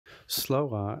Slow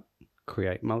art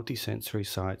create multisensory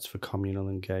sites for communal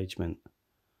engagement,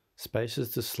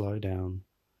 spaces to slow down,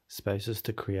 spaces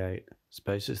to create,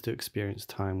 spaces to experience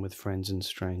time with friends and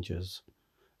strangers,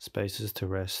 spaces to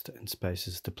rest and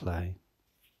spaces to play.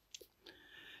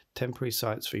 Temporary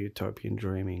sites for utopian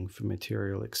dreaming, for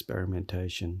material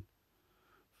experimentation,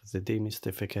 for the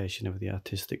demystification of the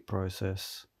artistic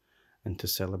process, and to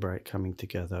celebrate coming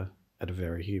together at a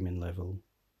very human level.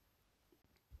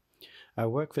 Our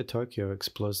work for Tokyo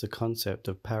explores the concept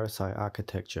of parasite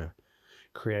architecture,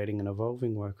 creating an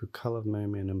evolving work of colour,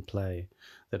 movement and play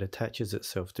that attaches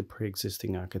itself to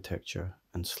pre-existing architecture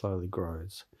and slowly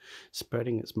grows,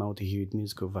 spreading its multi-hued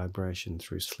musical vibration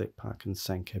through Slip Park and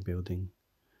Sankei building.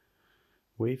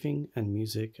 Weaving and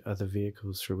music are the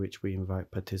vehicles through which we invite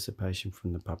participation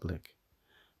from the public,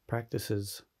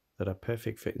 practices that are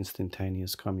perfect for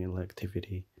instantaneous communal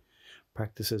activity,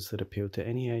 practices that appeal to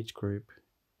any age group,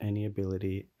 any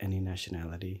ability, any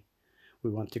nationality.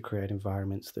 We want to create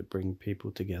environments that bring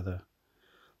people together,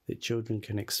 that children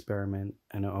can experiment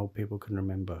and old people can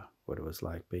remember what it was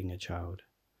like being a child.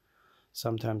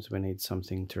 Sometimes we need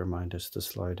something to remind us to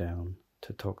slow down,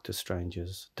 to talk to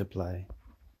strangers, to play.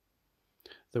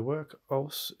 The work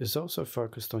is also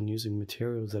focused on using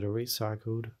materials that are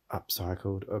recycled,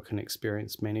 upcycled, or can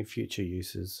experience many future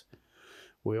uses.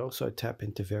 We also tap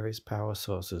into various power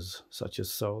sources, such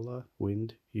as solar,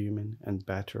 wind, human, and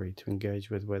battery to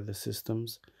engage with weather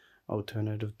systems,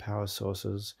 alternative power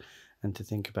sources, and to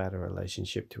think about a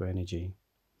relationship to energy.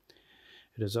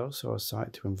 It is also a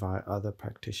site to invite other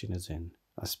practitioners in,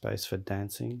 a space for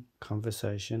dancing,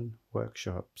 conversation,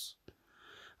 workshops,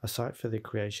 a site for the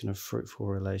creation of fruitful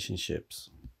relationships.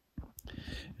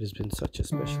 It has been such a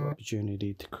special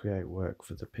opportunity to create work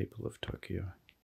for the people of Tokyo.